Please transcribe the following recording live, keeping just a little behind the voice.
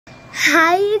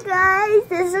Hi you guys,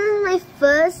 this is my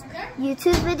first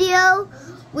YouTube video.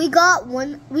 We got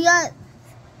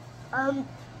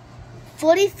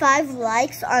 45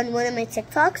 likes on one of my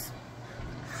TikToks.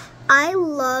 I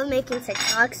love making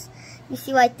TikToks. You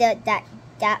see right there,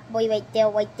 that boy right there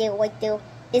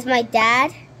is my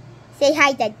dad. Say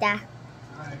hi, Dada.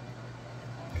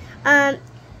 Hi.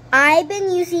 I've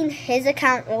been using his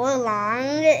account really long.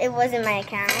 It wasn't my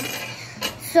account.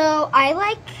 So I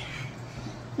like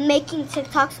making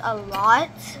TikToks a lot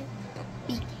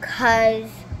because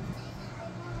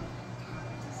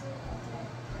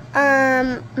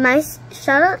my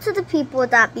shout out to the people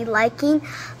that be liking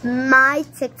my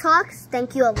TikToks.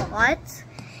 Thank you a lot.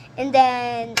 And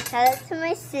then shout out to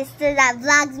my sister that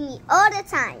vlogs me all the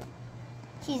time.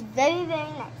 She's very,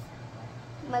 very nice.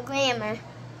 My grandma.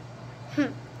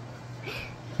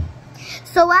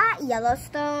 So we're at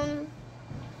Yellowstone.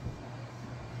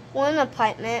 We're in an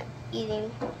apartment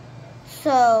eating.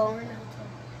 So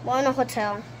we're in a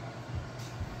hotel.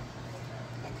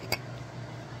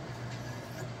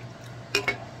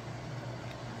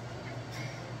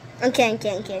 Okay.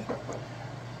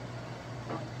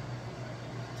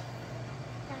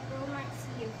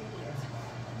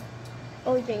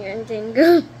 Oh, ding.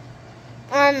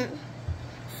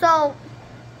 So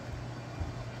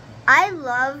I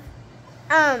love,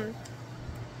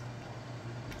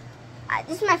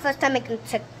 this is my first time making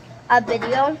a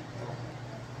video.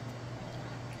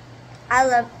 I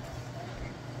love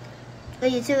the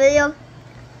YouTube video.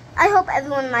 I hope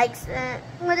everyone likes it.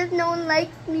 What if no one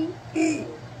likes me?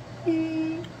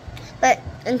 But,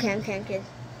 okay.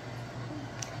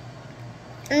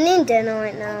 I'm eating dinner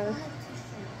right now.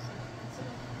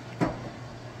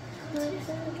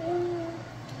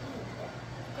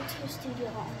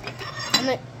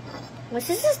 My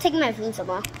sister's taking my phone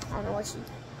somewhere. I don't know what she's doing.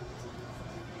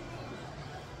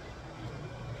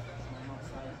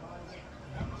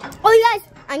 Oh, you guys,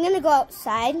 I'm gonna go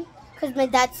outside because my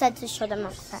dad said to show them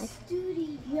outside.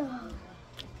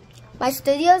 My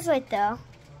studio's right there.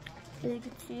 As you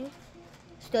can see,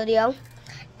 studio.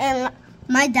 And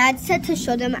my dad said to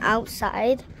show them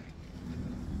outside.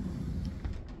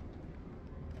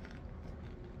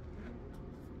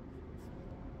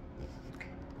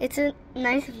 It's a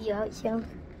nice view out here.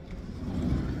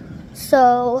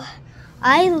 So,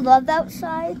 I love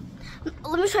outside.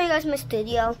 Let me show you guys my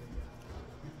studio.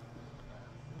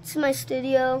 This is my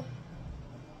studio.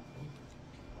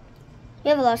 We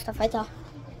have a lot of stuff right there.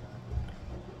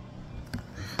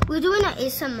 We're doing an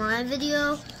ASMR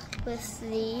video with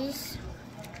these.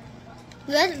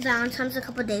 We had Valentine's a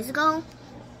couple days ago.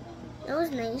 It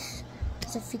was nice.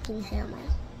 It's a freaking hair, man.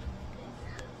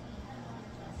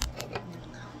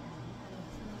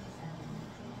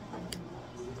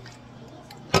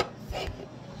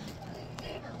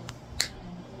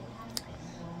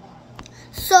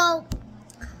 So,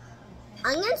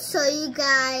 I'm going to show you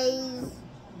guys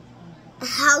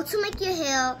how to make your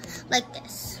hair like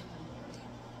this.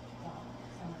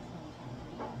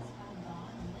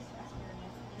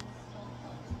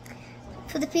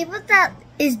 For the people that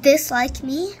is dislike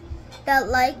me, that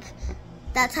like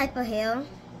that type of hair,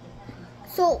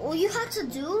 so all you have to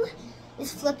do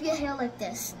is flip your hair like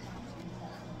this.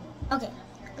 Okay,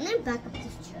 and then back up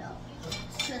this chair.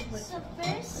 So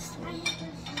first,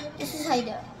 this is how you do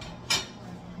it.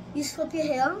 You flip your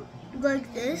hair, go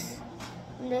like this,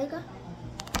 and there you go.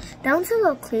 That one's a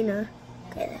little cleaner.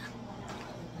 Okay, there.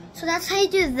 So that's how you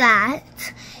do that.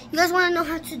 You guys want to know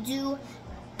how to do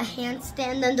a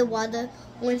handstand underwater?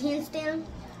 One handstand.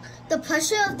 The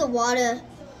pressure of the water,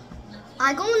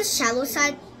 I go on the shallow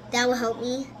side. That will help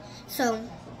me. So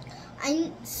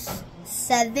I'm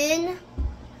 7.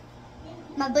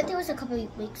 My birthday was a couple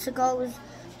of weeks ago. It was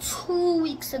 2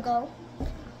 weeks ago.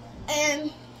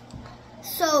 And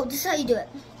so this is how you do it.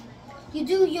 You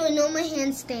do your normal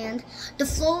handstand. The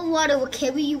flow of water will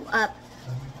carry you up.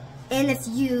 And if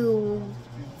you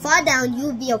fall down,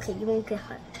 you'll be okay. You won't get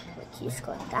hurt. You just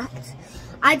go like that.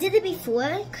 I did it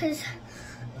before because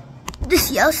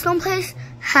this Yellowstone place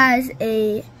has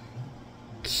a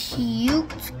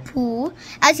cute pool.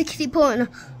 As a kiddie pool and a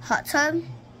hot tub.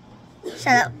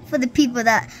 Shout out for the people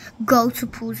that go to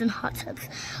pools and hot tubs.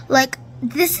 Like,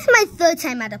 this is my 3rd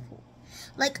time at a pool.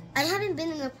 Like, I haven't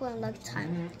been in a pool in a long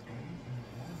time.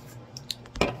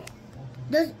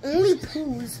 There's only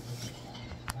pools.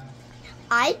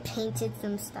 I painted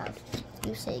some stuff.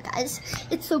 You say, guys,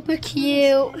 it's super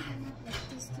cute.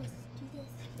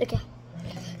 Okay.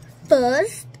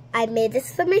 First, I made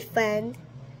this for my friend.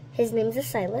 His name's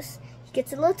Silas. He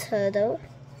gets a little turtle.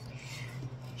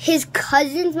 His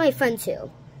cousin's my friend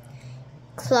too.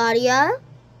 Claudia.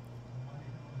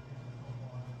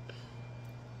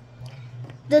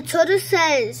 the turtle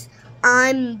says,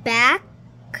 I'm back.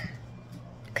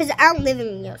 Because I don't live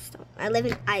in Yellowstone. I live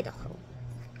in Idaho.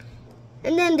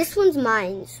 And then this one's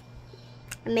mine.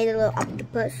 I made a little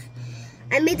octopus.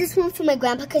 I made this one for my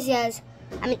grandpa because he has,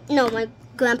 my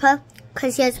grandpa,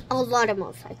 because he has a lot of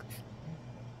motorcycles.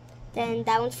 Then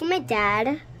that one's for my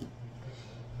dad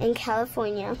in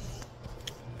California.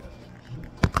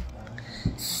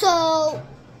 So,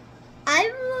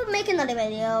 I will make another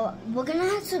video. We're going to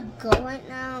have to go right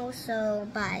now, so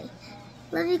bye.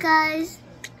 Love you guys.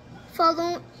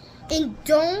 Follow, and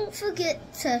don't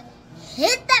forget to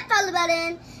hit that follow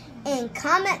button and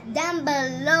comment down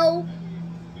below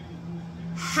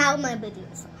how my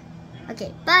videos are.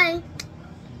 Okay, bye.